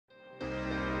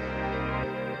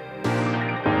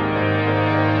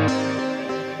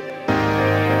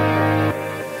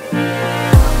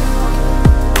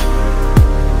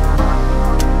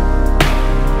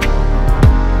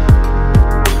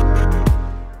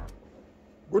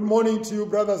Good morning to you,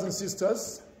 brothers and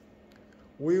sisters.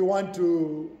 We want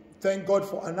to thank God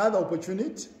for another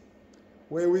opportunity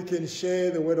where we can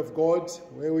share the Word of God,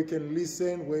 where we can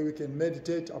listen, where we can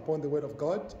meditate upon the Word of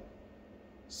God.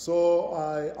 So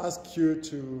I ask you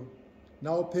to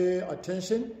now pay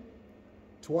attention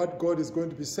to what God is going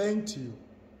to be saying to you.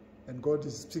 And God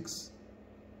speaks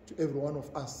to every one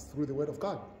of us through the Word of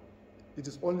God. It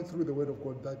is only through the Word of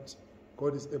God that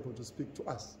God is able to speak to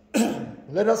us.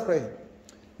 Let us pray.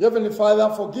 Heavenly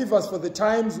Father, forgive us for the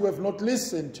times we have not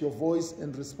listened to your voice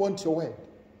and respond to your word,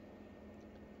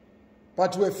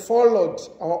 but we have followed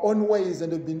our own ways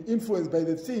and have been influenced by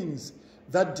the things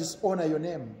that dishonor your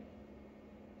name.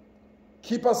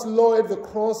 Keep us low at the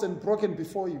cross and broken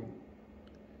before you.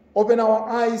 Open our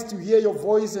eyes to hear your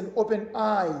voice and open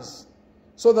eyes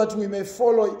so that we may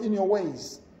follow in your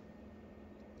ways.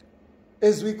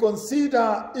 As we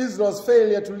consider Israel's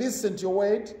failure to listen to your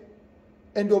word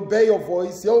and obey your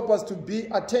voice, help us to be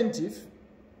attentive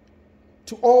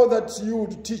to all that you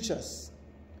would teach us.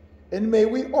 And may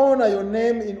we honor your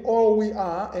name in all we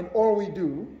are and all we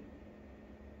do,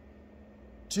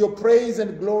 to your praise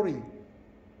and glory.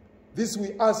 This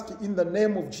we ask in the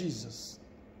name of Jesus.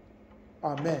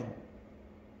 Amen.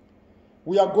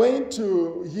 We are going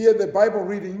to hear the Bible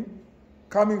reading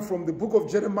coming from the book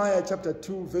of Jeremiah chapter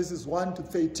 2, verses 1 to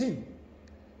 13.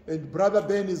 And Brother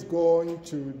Ben is going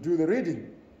to do the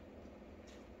reading.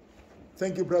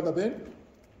 Thank you, Brother Ben.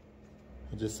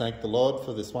 I just thank the Lord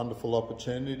for this wonderful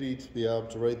opportunity to be able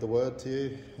to read the word to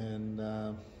you. And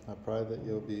I pray that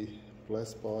you'll be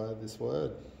blessed by this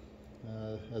word.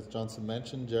 As Johnson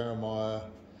mentioned, Jeremiah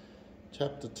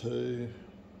chapter 2,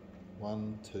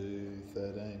 1 to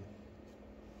 13.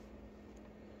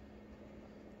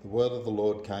 The word of the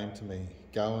Lord came to me.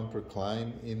 Go and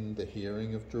proclaim in the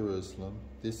hearing of Jerusalem.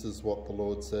 This is what the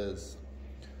Lord says.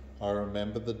 I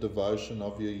remember the devotion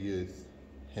of your youth,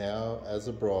 how as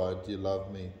a bride you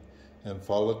loved me and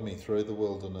followed me through the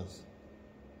wilderness.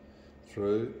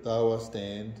 Though I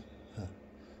stand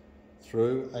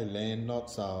through a land not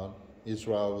sown,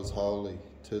 Israel was holy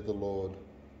to the Lord,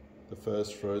 the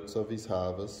first fruits of his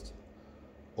harvest.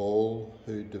 All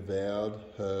who devoured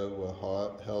her were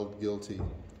held guilty,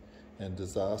 and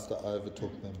disaster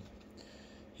overtook them.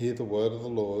 Hear the word of the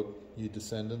Lord, you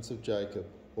descendants of Jacob,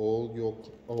 all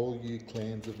you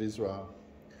clans of Israel.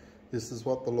 This is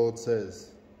what the Lord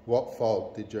says. What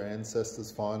fault did your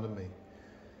ancestors find in me,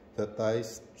 that they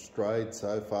strayed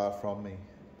so far from me?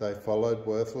 They followed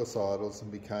worthless idols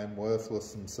and became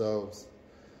worthless themselves.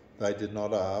 They did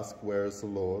not ask, where is the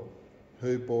Lord?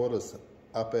 Who brought us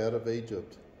up out of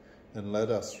Egypt and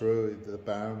led us through the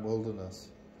barren wilderness,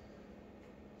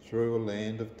 through a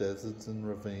land of deserts and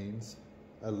ravines,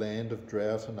 a land of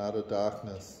drought and utter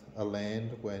darkness, a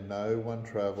land where no one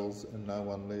travels and no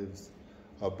one lives.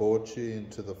 I brought you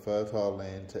into the fertile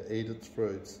land to eat its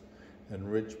fruits and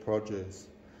rich produce.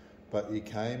 But you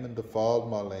came and defiled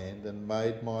my land and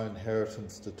made my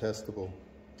inheritance detestable.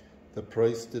 The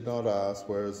priests did not ask,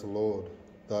 where is the Lord?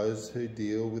 Those who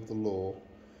deal with the law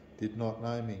did not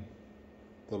know me.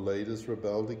 The leaders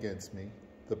rebelled against me.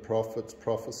 The prophets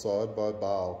prophesied by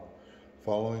Baal,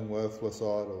 following worthless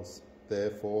idols.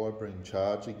 Therefore I bring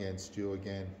charge against you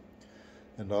again,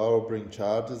 and I will bring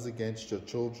charges against your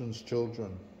children's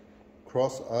children.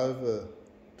 Cross over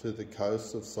to the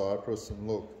coasts of Cyprus and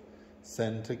look.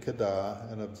 Send to Kedar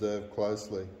and observe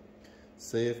closely.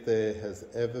 See if there has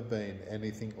ever been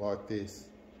anything like this.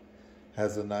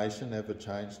 Has a nation ever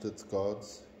changed its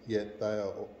gods? Yet they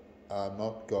are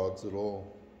not gods at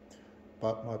all.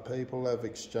 But my people have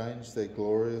exchanged their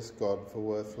glorious God for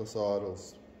worthless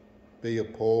idols. Be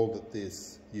appalled at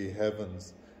this, you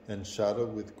heavens, and shudder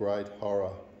with great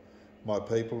horror. My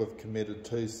people have committed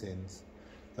two sins.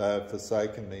 They have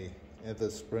forsaken me at the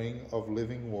spring of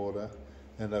living water,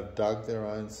 and have dug their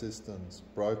own cisterns,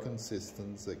 broken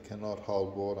cisterns that cannot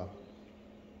hold water.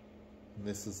 And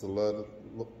this is the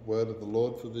word of the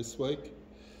Lord for this week.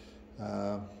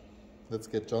 Let's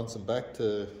get Johnson back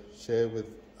to share with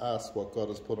us what God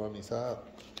has put on his heart.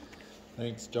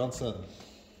 Thanks, Johnson.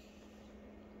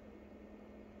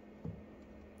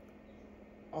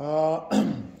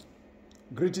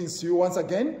 Greetings to you once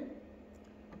again.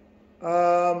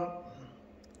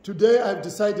 Today I've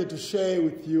decided to share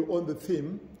with you on the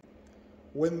theme,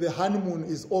 when the honeymoon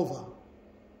is over.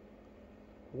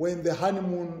 When the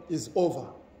honeymoon is over.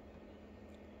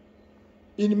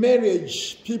 In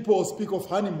marriage, people speak of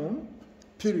honeymoon,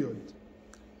 period.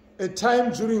 A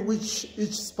time during which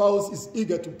each spouse is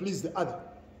eager to please the other.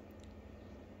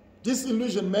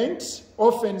 Disillusionment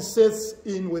often sets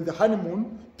in when the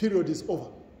honeymoon period is over.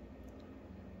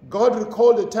 God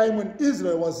recalled a time when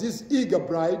Israel was his eager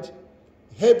bride,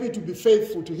 happy to be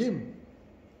faithful to him.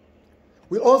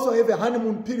 We also have a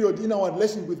honeymoon period in our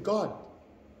relationship with God,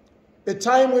 a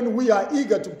time when we are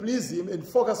eager to please him and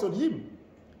focus on him.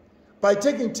 By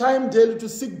taking time daily to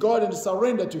seek God and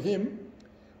surrender to him,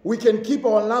 we can keep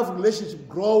our love relationship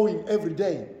growing every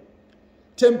day.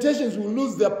 Temptations will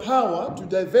lose their power to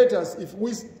divert us if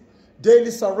we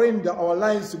daily surrender our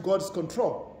lives to God's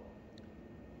control.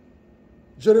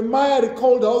 Jeremiah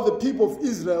recalled how the people of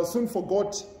Israel soon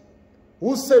forgot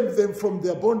who saved them from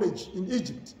their bondage in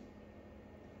Egypt.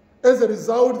 As a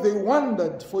result, they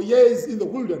wandered for years in the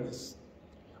wilderness.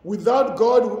 Without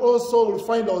God, we also will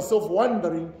find ourselves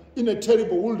wandering in a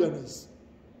terrible wilderness.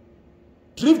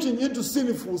 Drifting into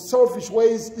sinful, selfish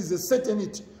ways is a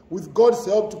certainty with God's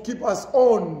help to keep us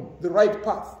on the right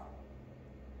path.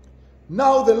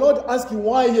 Now the Lord asking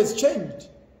why he has changed.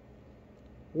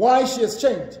 Why she has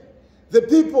changed. The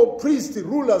people, priests,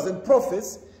 rulers, and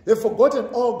prophets have forgotten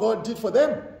all God did for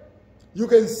them. You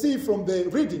can see from the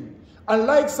reading.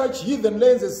 Unlike such heathen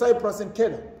lands as Cyprus and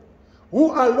Canaan, who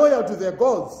are loyal to their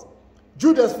gods,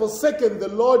 Judah has forsaken the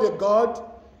Lord their God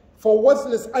for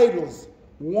worthless idols.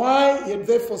 Why had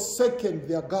they forsaken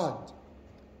their God?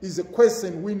 Is a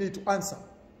question we need to answer.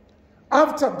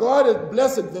 After God had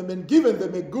blessed them and given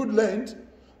them a good land,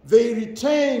 they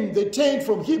turned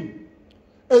from him.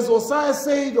 As Hosea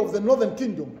said of the northern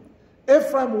kingdom,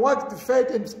 Ephraim walked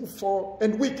fat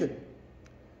and wicked.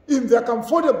 In their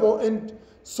comfortable and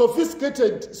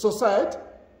sophisticated society,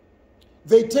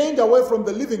 they turned away from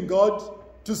the living God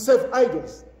to serve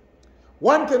idols.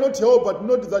 One cannot help but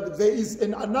note that there is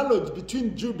an analogy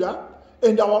between Judah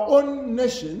and our own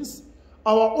nations.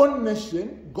 Our own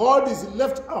nation, God is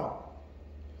left out.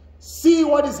 See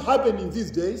what is happening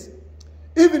these days.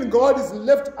 Even God is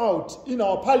left out in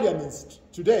our parliaments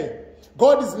today.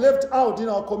 God is left out in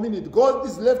our community. God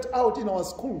is left out in our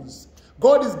schools.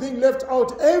 God is being left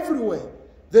out everywhere.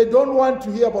 They don't want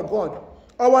to hear about God.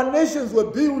 Our nations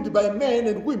were built by men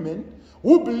and women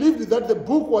who believed that the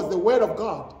book was the word of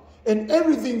God, and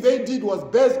everything they did was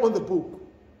based on the book.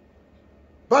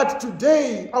 But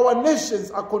today, our nations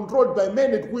are controlled by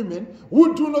men and women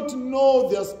who do not know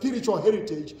their spiritual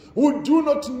heritage, who do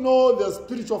not know their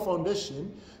spiritual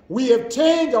foundation. We have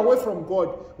turned away from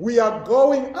God. We are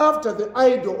going after the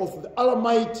idol of the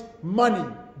Elamite money,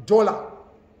 dollar,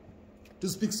 to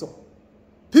speak so.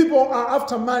 People are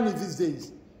after money these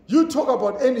days. You talk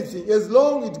about anything, as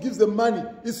long as it gives them money,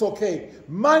 it's okay.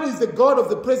 Money is the God of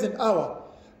the present hour.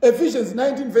 Ephesians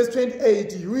 19 verse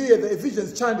 28, you hear the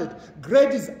Ephesians chanted,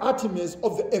 great is Artemis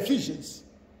of the Ephesians.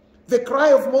 The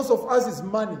cry of most of us is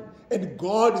money, and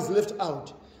God is left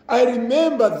out. I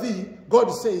remember thee, God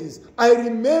says, I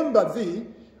remember thee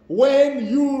when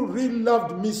you really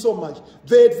loved me so much.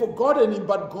 They had forgotten him,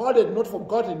 but God had not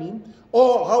forgotten him.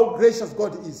 Oh, how gracious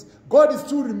God is. God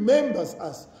still remembers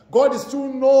us. God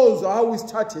still knows how we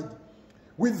started.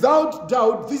 Without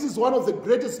doubt, this is one of the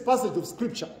greatest passages of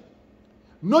Scripture.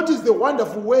 Notice the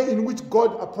wonderful way in which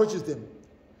God approaches them.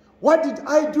 What did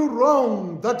I do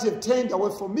wrong that have turned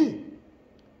away from me?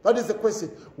 That is the question.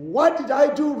 What did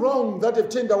I do wrong that have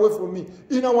turned away from me?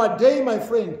 In our day, my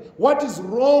friend, what is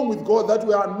wrong with God that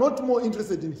we are not more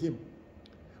interested in him?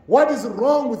 What is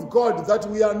wrong with God that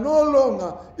we are no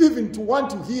longer even to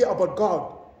want to hear about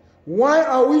God? Why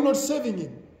are we not serving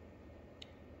him?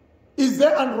 Is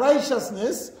there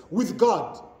unrighteousness with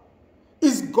God?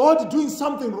 Is God doing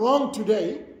something wrong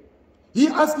today? He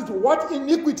asked, what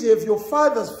iniquity have your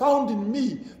fathers found in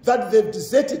me that they've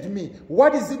deserted me?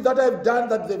 What is it that I've done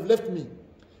that they've left me?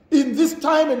 In this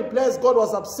time and place, God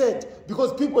was upset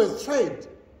because people had strayed.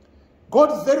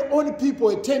 God's very own people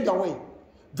had turned away.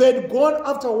 They had gone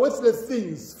after worthless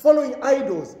things, following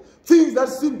idols, things that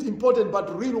seemed important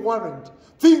but real weren't,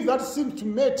 things that seemed to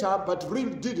matter but real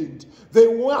didn't. They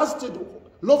wasted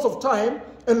lots of time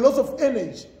and lots of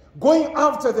energy going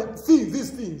after these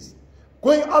things,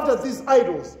 going after these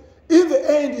idols. In the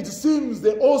end, it seems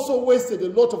they also wasted a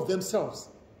lot of themselves.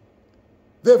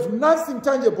 They have nothing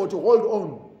tangible to hold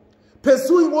on.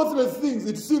 Pursuing worthless things,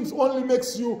 it seems, only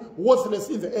makes you worthless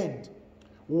in the end.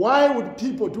 Why would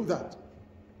people do that?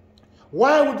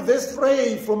 Why would they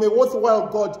stray from a worthwhile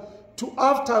God to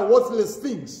after worthless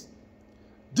things?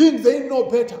 Didn't they know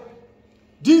better?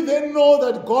 Didn't they know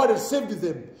that God had saved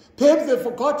them? Perhaps they've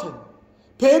forgotten.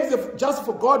 Perhaps they just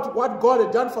forgot what God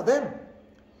had done for them.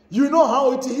 You know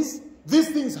how it is. These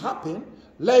things happen.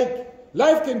 Like,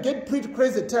 life can get pretty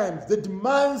crazy at times. The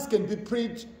demands can be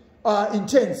pretty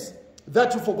intense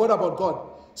that you forgot about God.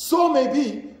 So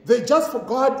maybe they just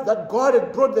forgot that God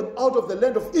had brought them out of the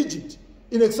land of Egypt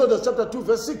in Exodus chapter 2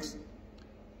 verse 6.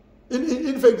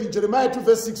 In fact, in Jeremiah 2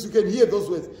 verse 6, you can hear those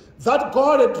words. That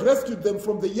God had rescued them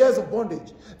from the years of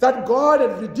bondage. That God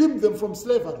had redeemed them from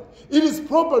slavery. It is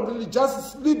probably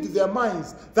just slipped their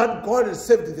minds that God had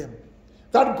saved them.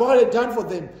 That God had done for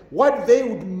them what they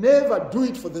would never do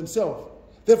it for themselves.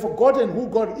 They've forgotten who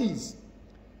God is.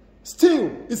 Still,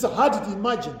 it's hard to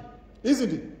imagine,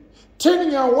 isn't it?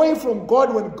 Turning away from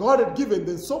God when God had given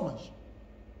them so much.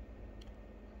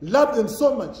 Loved them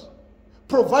so much.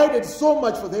 Provided so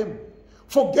much for them.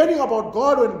 Forgetting about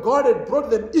God when God had brought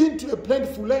them into a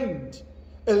plentiful land.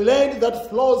 A land that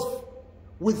flows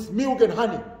with milk and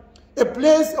honey. A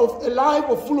place of a life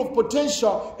full of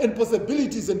potential and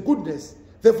possibilities and goodness.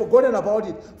 They've forgotten about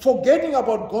it. Forgetting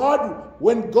about God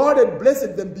when God had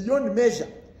blessed them beyond measure.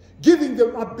 Giving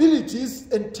them abilities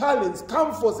and talents,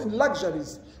 comforts and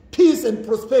luxuries, peace and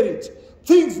prosperity.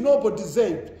 Things nobody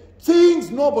deserved.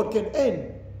 Things nobody can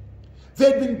earn.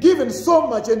 They had been given so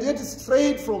much and yet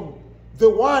strayed from the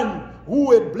one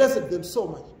who had blessed them so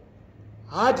much.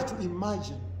 Hard to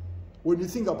imagine when you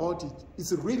think about it.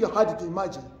 It's really hard to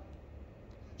imagine.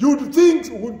 You'd think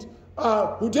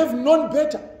would have known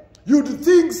better. You'd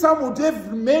think some would have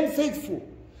remained faithful.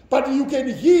 But you can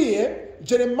hear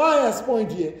Jeremiah's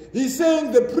point here. He's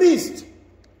saying the priest,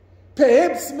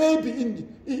 perhaps maybe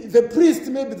the priest,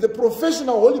 maybe the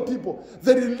professional holy people,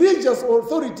 the religious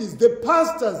authorities, the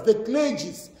pastors, the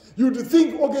clergies, you'd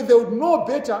think, okay, they would know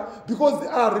better because they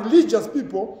are religious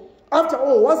people. After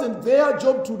all, wasn't their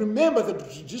job to remember the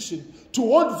tradition, to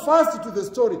hold fast to the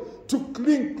story, to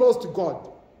cling close to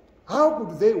God? How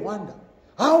could they wonder?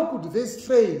 How could they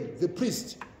stray the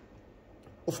priest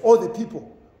of all the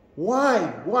people? Why?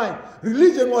 Why?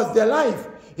 Religion was their life,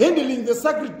 handling the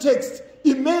sacred text,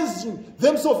 immersing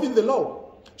themselves in the law.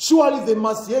 Surely they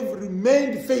must have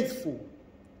remained faithful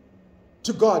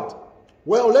to God.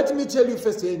 Well, let me tell you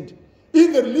firsthand,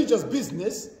 in the religious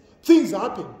business, things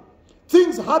happen.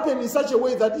 Things happen in such a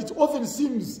way that it often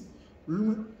seems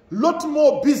a lot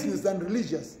more business than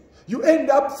religious. You end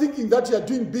up thinking that you are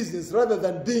doing business rather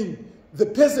than being the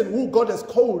person who God has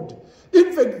called.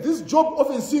 In fact, this job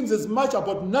often seems as much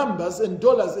about numbers and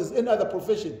dollars as any other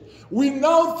profession. We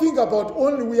now think about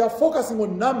we are focusing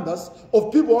on numbers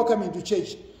of people who are coming to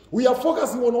church. We are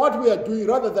focusing on what we are doing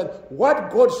rather than what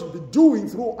God should be doing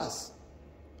through us.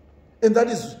 And that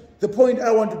is the point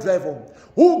I want to drive home.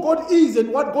 Who God is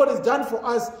and what God has done for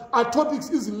us are topics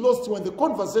easily lost when the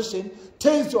conversation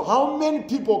turns to how many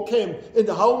people came and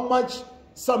how much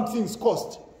some things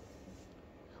cost.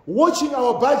 Watching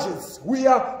our budgets, we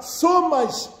are so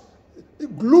much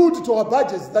glued to our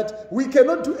budgets that we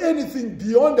cannot do anything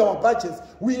beyond our budgets.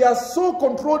 We are so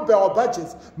controlled by our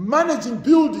budgets. Managing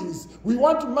buildings, we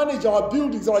want to manage our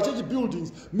buildings, our church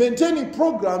buildings, maintaining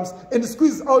programs and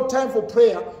squeeze out time for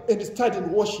prayer and study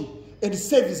and worship and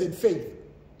service and faith.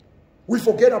 We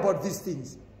forget about these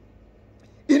things.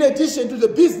 In addition to the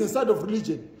business side of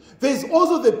religion, there is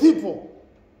also the people.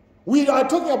 We are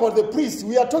talking about the priests.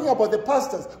 We are talking about the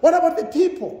pastors. What about the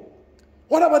people?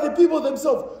 What about the people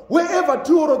themselves? Wherever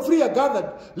 2 or 3 are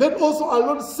gathered, let also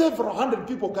alone several hundred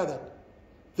people gathered.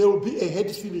 There will be a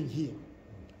head feeling here.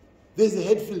 There's a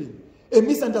head feeling. A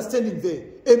misunderstanding there.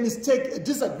 A mistake, a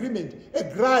disagreement, a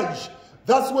grudge.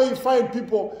 That's where you find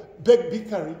people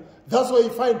bickering. That's where you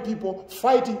find people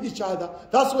fighting each other.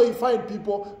 That's where you find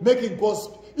people making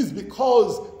gossip. It's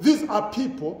because these are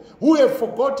people who have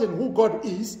forgotten who God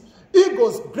is.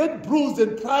 Egos, great bruised,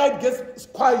 and pride gets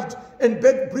quiet, and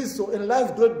back bristle, and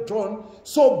lines get drawn.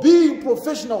 So being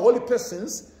professional holy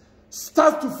persons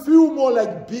starts to feel more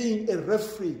like being a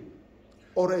referee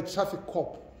or a traffic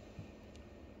cop.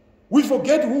 We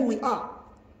forget who we are,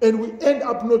 and we end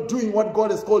up not doing what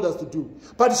God has called us to do.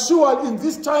 But sure, in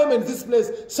this time and this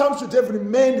place, some should have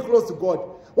remained close to God.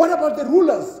 What about the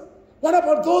rulers? What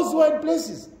about those who are in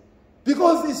places?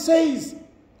 Because it says,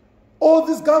 all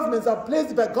these governments are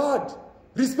placed by God.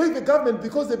 Respect the government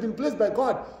because they've been placed by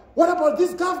God. What about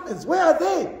these governments? Where are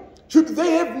they? Should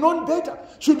they have known better?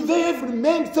 Should they have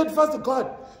remained steadfast to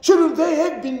God? Should they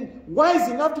have been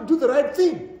wise enough to do the right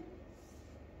thing?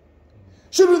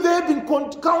 Should they have been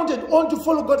counted on to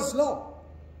follow God's law?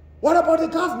 What about the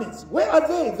governments? Where are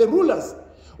they? The rulers.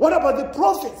 What about the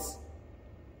prophets?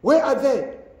 Where are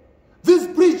they? These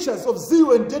preachers of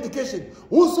zeal and dedication,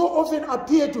 who so often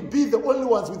appear to be the only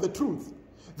ones with the truth.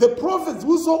 The prophets,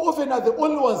 who so often are the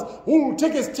only ones who will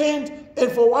take a stand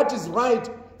and for what is right.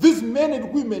 These men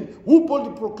and women who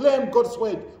boldly proclaim God's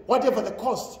word, whatever the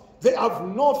cost. They have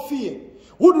no fear.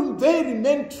 Wouldn't they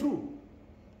remain true?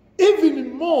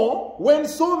 Even more, when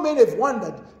so many have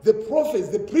wondered, the prophets,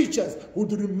 the preachers,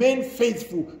 would remain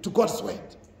faithful to God's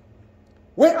word.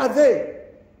 Where are they?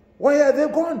 Why are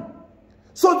they gone?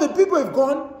 So the people have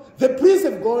gone, the priests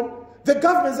have gone, the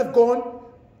governments have gone,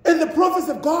 and the prophets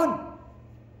have gone.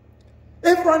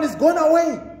 Everyone has gone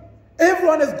away.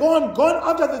 Everyone has gone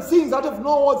after the things that have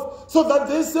no worth, so that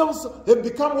themselves have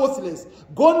become worthless.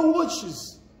 God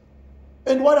watches.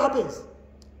 And what happens?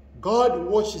 God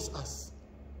watches us,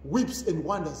 weeps and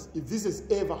wonders if this has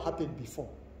ever happened before.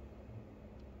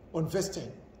 On verse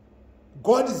 10,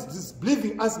 God is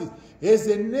disbelieving, asking, has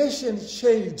a nation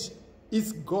changed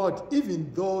its God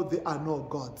even though there are no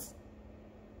gods?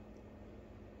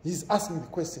 He's asking the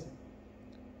question.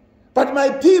 But my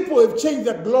people have changed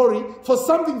their glory for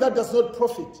something that does not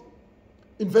profit.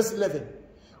 In verse 11,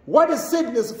 what a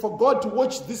sadness for God to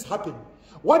watch this happen.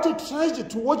 What a tragedy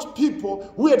to watch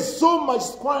people who had so much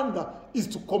squander is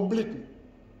to completely.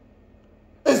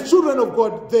 As children of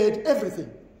God, they had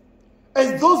everything.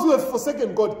 As those who have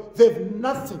forsaken God, they have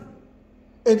nothing.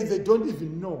 And they don't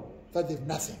even know that they have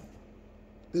nothing.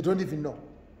 They don't even know.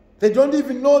 They don't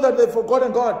even know that they've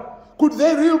forgotten God. Could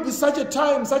there really be such a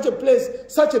time, such a place,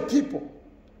 such a people?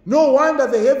 No wonder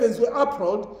the heavens were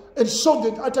uprolled and shocked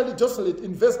and utterly desolate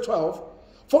in verse 12.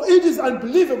 For it is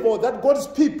unbelievable that God's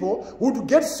people would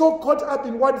get so caught up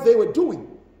in what they were doing.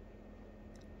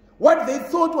 What they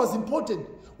thought was important,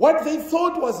 what they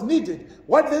thought was needed,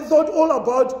 what they thought all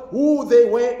about who they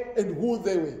were and who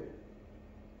they were.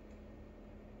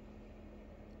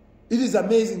 It is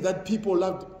amazing that people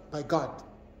loved by God,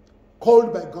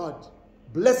 called by God,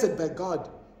 blessed by God,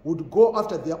 would go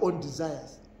after their own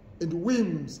desires and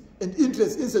whims and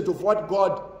interests instead of what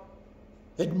God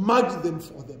had marked them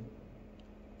for them,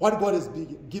 what God has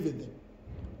given them.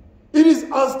 It is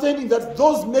outstanding that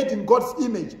those made in God's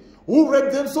image, who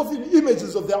wrap themselves in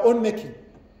images of their own making,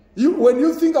 when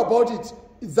you think about it,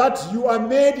 that you are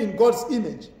made in God's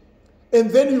image, and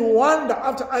then you wander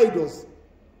after idols,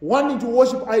 wanting to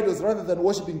worship idols rather than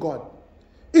worshiping God.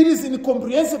 It is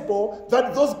incomprehensible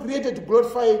that those created to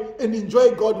glorify and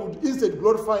enjoy God would instead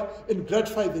glorify and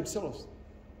gratify themselves.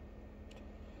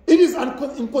 It is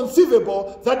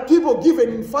inconceivable that people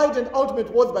given infinite and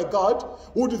ultimate worth by God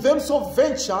would themselves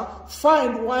venture,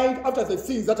 find wide after the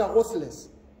things that are worthless,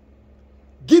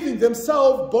 giving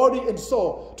themselves body and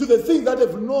soul to the things that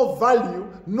have no value,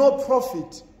 no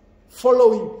profit,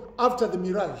 following after the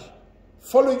mirage,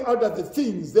 following after the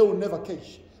things they will never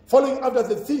catch, following after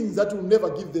the things that will never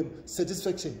give them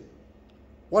satisfaction.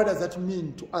 What does that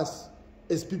mean to us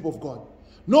as people of God?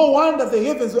 No wonder the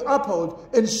heavens were upheld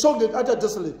and shocked and utterly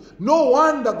desolate. No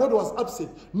wonder God was upset.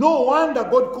 No wonder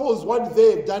God caused what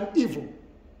they have done evil.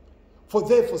 For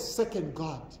they have forsaken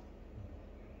God.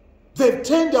 They've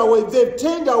turned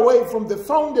away from the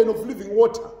fountain of living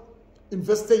water. In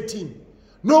verse 18.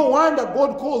 No wonder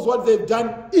God calls what they've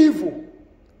done evil.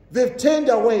 They've turned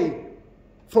away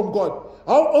from God.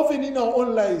 How often in our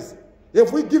own lives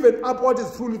have we given up what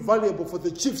is truly valuable for the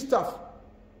chief stuff?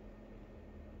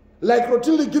 Like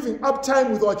routinely giving up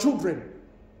time with our children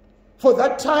for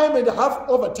that time and a half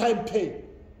overtime pay.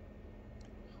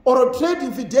 Or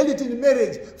trading fidelity in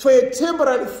marriage for a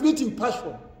temporary fleeting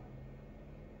passion.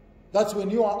 That's when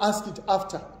you are asked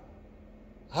after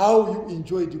how you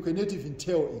enjoyed. You cannot even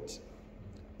tell it.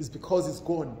 It's because it's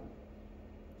gone.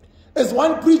 As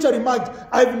one preacher remarked,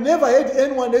 I've never heard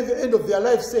anyone at the end of their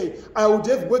life say, I would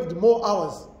have worked more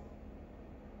hours.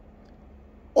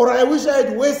 Or I wish I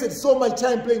had wasted so much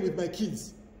time playing with my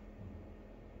kids.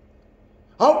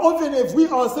 How often have we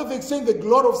ourselves exchanged the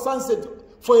glory of sunset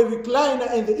for a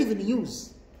recliner and the evening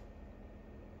news?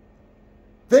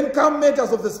 Then come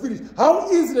matters of the Spirit. How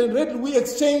easily and readily we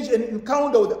exchange an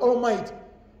encounter with the Almighty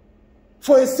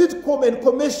for a sitcom and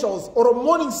commercials or a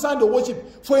morning Sunday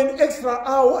worship for an extra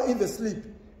hour in the sleep,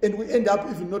 and we end up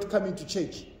even not coming to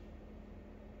church.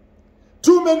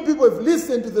 Too many people have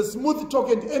listened to the smooth talk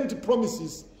and empty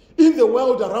promises in the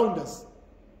world around us.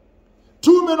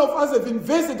 Too many of us have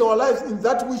invested our lives in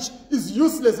that which is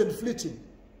useless and fleeting.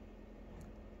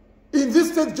 In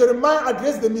this text, Jeremiah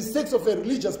addressed the mistakes of a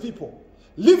religious people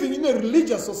living in a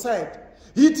religious society.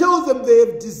 He tells them they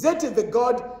have deserted the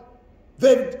God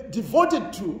they've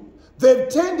devoted to. They've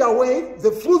turned away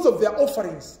the fruits of their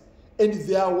offerings, and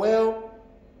their well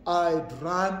had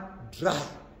run dry.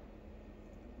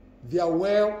 Their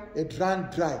well had run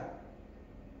dry.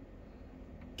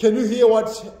 Can you hear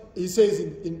what he says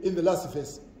in the last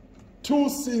verse? 2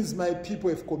 sins my people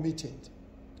have committed.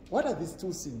 What are these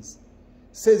 2 sins?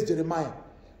 Says Jeremiah.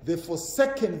 They've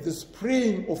forsaken the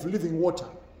spring of living water,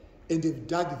 and they've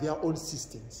dug their own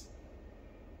cisterns.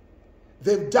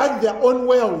 They've dug their own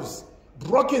wells,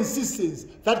 broken cisterns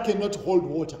that cannot hold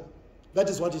water. That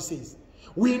is what he says.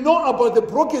 We know about the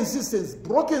broken cisterns.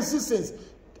 Broken cisterns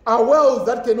are wells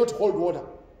that cannot hold water.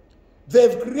 we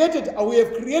have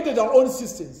created our own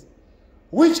systems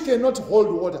which cannot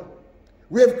hold water.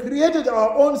 We have created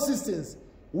our own systems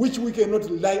which we cannot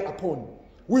rely upon.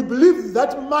 We believe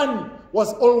that man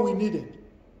was all we needed.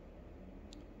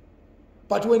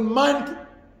 But when man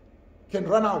can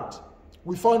run out,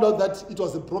 we found out that it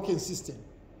was a broken system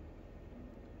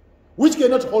which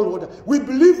cannot hold water. We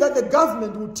believe that the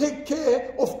government will take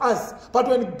care of us, but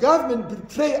when government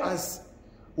betray us,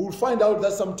 we'll find out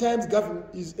that sometimes government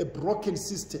is a broken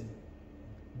system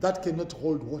that cannot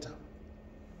hold water.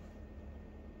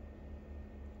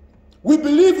 We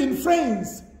believe in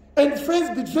friends, and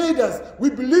friends betrayed us. We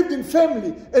believed in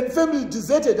family, and family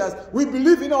deserted us. We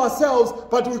believe in ourselves,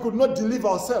 but we could not deliver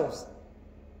ourselves.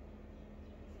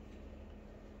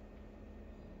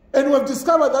 And we have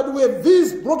discovered that we have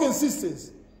these broken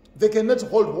systems. They cannot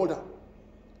hold water.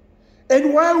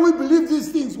 And while we believe these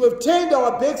things, we have turned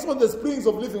our backs on the springs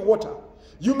of living water.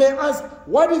 You may ask,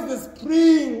 what is the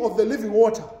spring of the living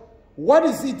water? What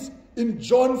is it? In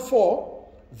John 4,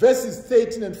 verses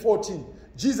 13 and 14,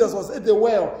 Jesus was at the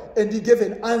well and he gave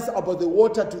an answer about the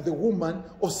water to the woman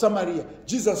of Samaria.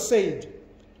 Jesus said,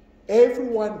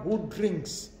 everyone who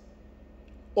drinks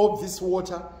of this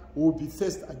water will be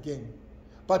thirsty again.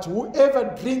 But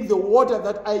whoever drinks the water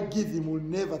that I give him will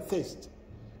never thirst.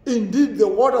 Indeed, the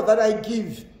water that I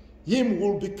give him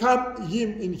will become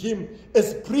in him a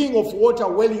spring of water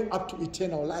welling up to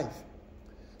eternal life.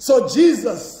 So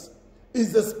Jesus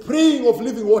is the spring of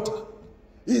living water.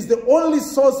 He is the only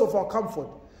source of our comfort.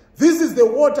 This is the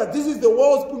water. This is the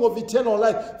wellspring of eternal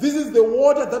life. This is the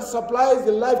water that supplies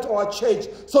the life to our church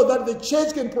so that the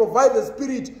church can provide the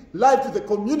spirit life to the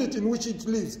community in which it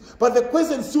lives. But the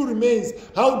question still remains,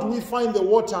 how do we find the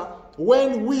water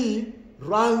when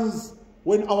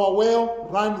our well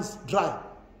runs dry?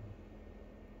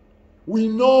 We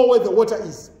know where the water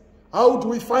is. How do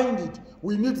we find it?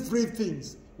 We need three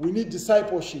things. We need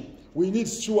discipleship. We need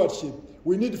stewardship.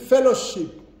 We need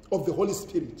fellowship of the Holy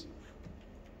Spirit.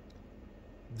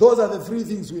 Those are the three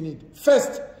things we need.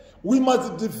 First, we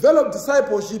must develop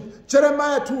discipleship.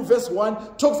 Jeremiah 2 verse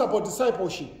 1 talks about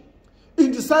discipleship.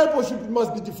 In discipleship, you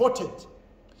must be devoted.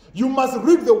 You must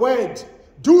read the word,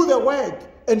 do the work,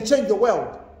 and change the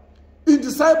world. In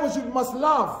discipleship, you must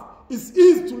love. It's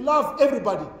easy to love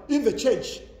everybody in the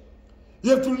church.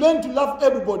 You have to learn to love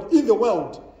everybody in the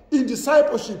world. In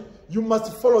discipleship, you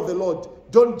must follow the Lord.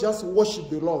 Don't just worship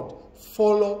the Lord.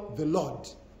 Follow the Lord.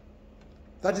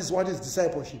 That is what is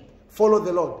discipleship. Follow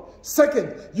the Lord.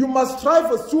 Second, you must strive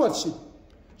for stewardship.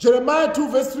 Jeremiah 2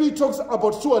 verse 3 talks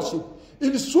about stewardship.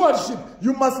 In stewardship,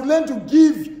 you must learn to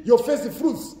give your first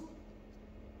fruits.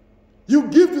 You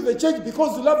give to the church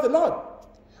because you love the Lord.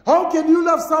 How can you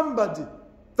love somebody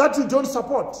that you don't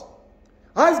support?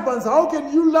 Husbands, how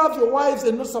can you love your wives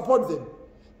and not support them?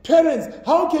 Parents,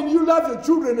 how can you love your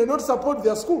children and not support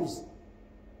their schools?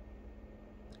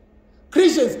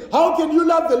 Christians, how can you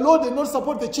love the Lord and not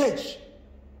support the church?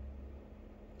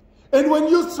 And when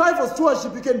you strive for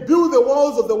stewardship, you can build the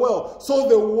walls of the well so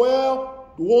the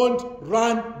well won't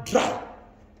run dry.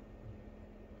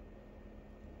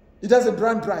 It doesn't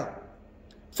run dry.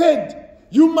 Third,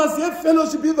 you must have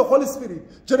fellowship in the Holy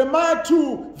Spirit. Jeremiah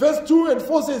 2 verse 2 and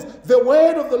 4 says, the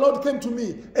word of the Lord came to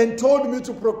me and told me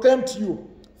to proclaim to you.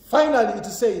 Finally, it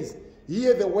says,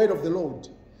 hear the word of the Lord.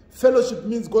 Fellowship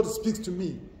means God speaks to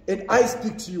me and I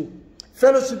speak to you.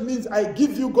 Fellowship means I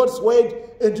give you God's word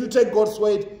and you take God's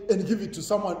word and give it to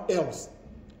someone else.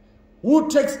 Who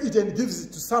takes it and gives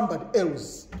it to somebody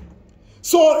else?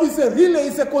 So it's a relay,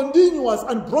 it's a continuous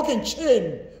and broken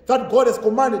chain that God has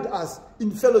commanded us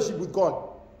in fellowship with God.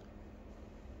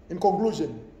 In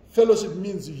conclusion, fellowship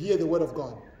means you hear the word of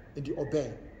God and you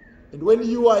obey. And when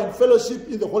you are in fellowship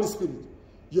in the Holy Spirit,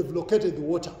 you have located the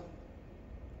water.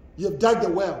 You have dug the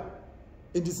well.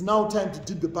 And it's now time to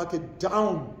dip the bucket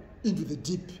down into the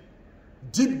deep.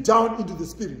 Deep down into the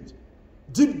Spirit.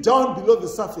 Deep down below the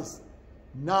surface.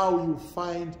 Now you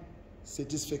find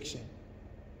satisfaction.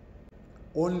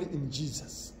 Only in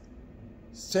Jesus.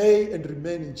 Stay and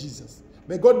remain in Jesus.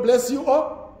 May God bless you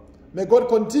all. May God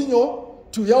continue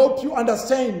to help you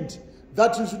understand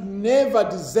that you should never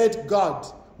desert God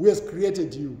who has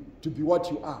created you to be what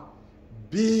you are.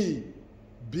 Be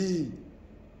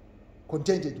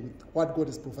contented with what God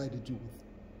has provided you with.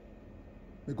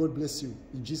 May God bless you.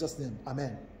 In Jesus' name,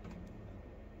 amen.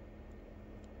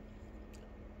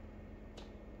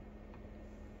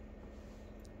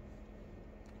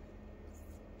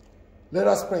 Let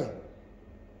us pray.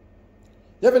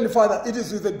 Heavenly Father, it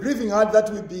is with a grieving heart that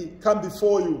we come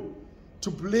before you to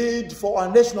plead for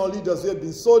our national leaders who have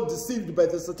been so deceived by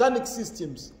the satanic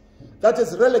systems that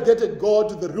has relegated God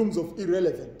to the rooms of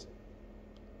irrelevant.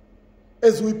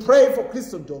 as we pray for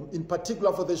Christendom, in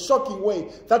particular for the shocking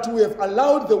way that we have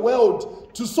allowed the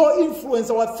world to so influence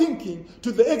our thinking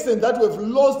to the extent that we have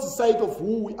lost sight of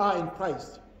who we are in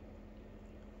Christ.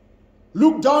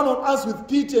 Look down on us with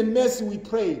pity and mercy, we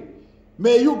pray.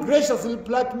 May you graciously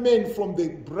pluck men from the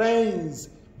brains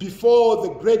before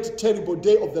the great terrible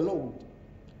day of the Lord.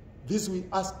 This we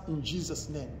ask in Jesus'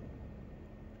 name.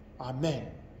 Amen.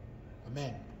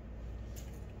 Amen.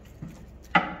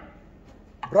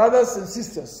 Brothers and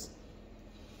sisters,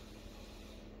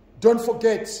 don't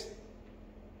forget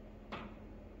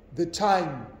the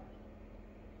time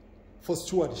for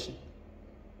stewardship.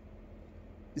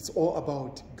 It's all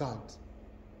about God.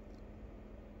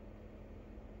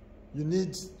 You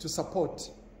need to support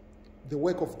the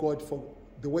work of God for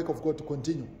the work of God to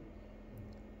continue.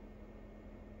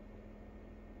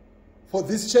 For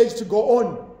this church to go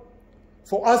on,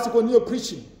 for us to continue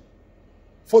preaching,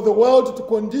 for the world to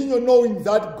continue knowing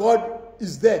that God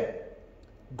is there,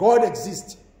 God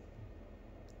exists.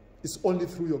 It's only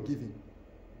through your giving.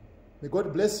 May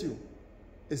God bless you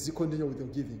as you continue with your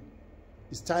giving.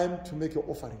 It's time to make your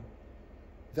offering.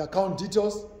 The account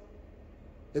details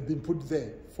have been put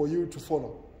there for you to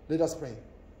follow. Let us pray.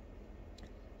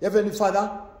 Heavenly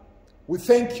Father, we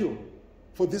thank you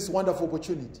for this wonderful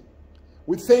opportunity.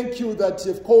 We thank you that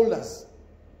you have called us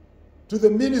to the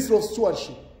ministry of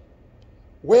stewardship,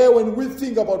 where when we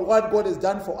think about what God has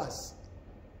done for us,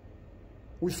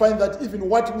 we find that even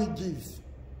what we give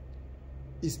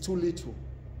is too little.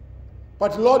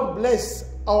 But Lord, bless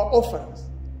our offerings.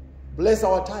 Bless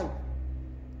our time.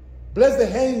 Bless the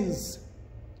hands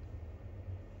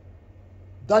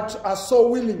that are so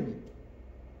willingly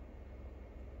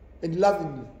and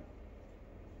lovingly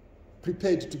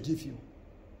prepared to give you.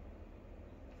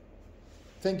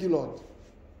 Thank you, Lord.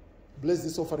 Bless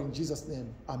this offering in Jesus'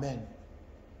 name. Amen.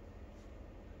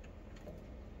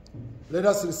 Let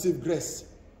us receive grace.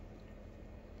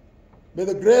 May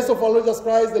the grace of our Lord Jesus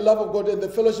Christ, the love of God, and the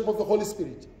fellowship of the Holy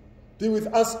Spirit be with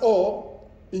us all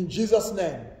in Jesus'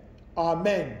 name.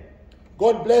 Amen.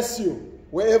 God bless you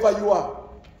wherever you are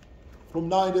from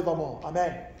now and evermore.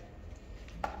 Amen.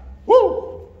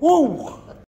 Woo! Woo!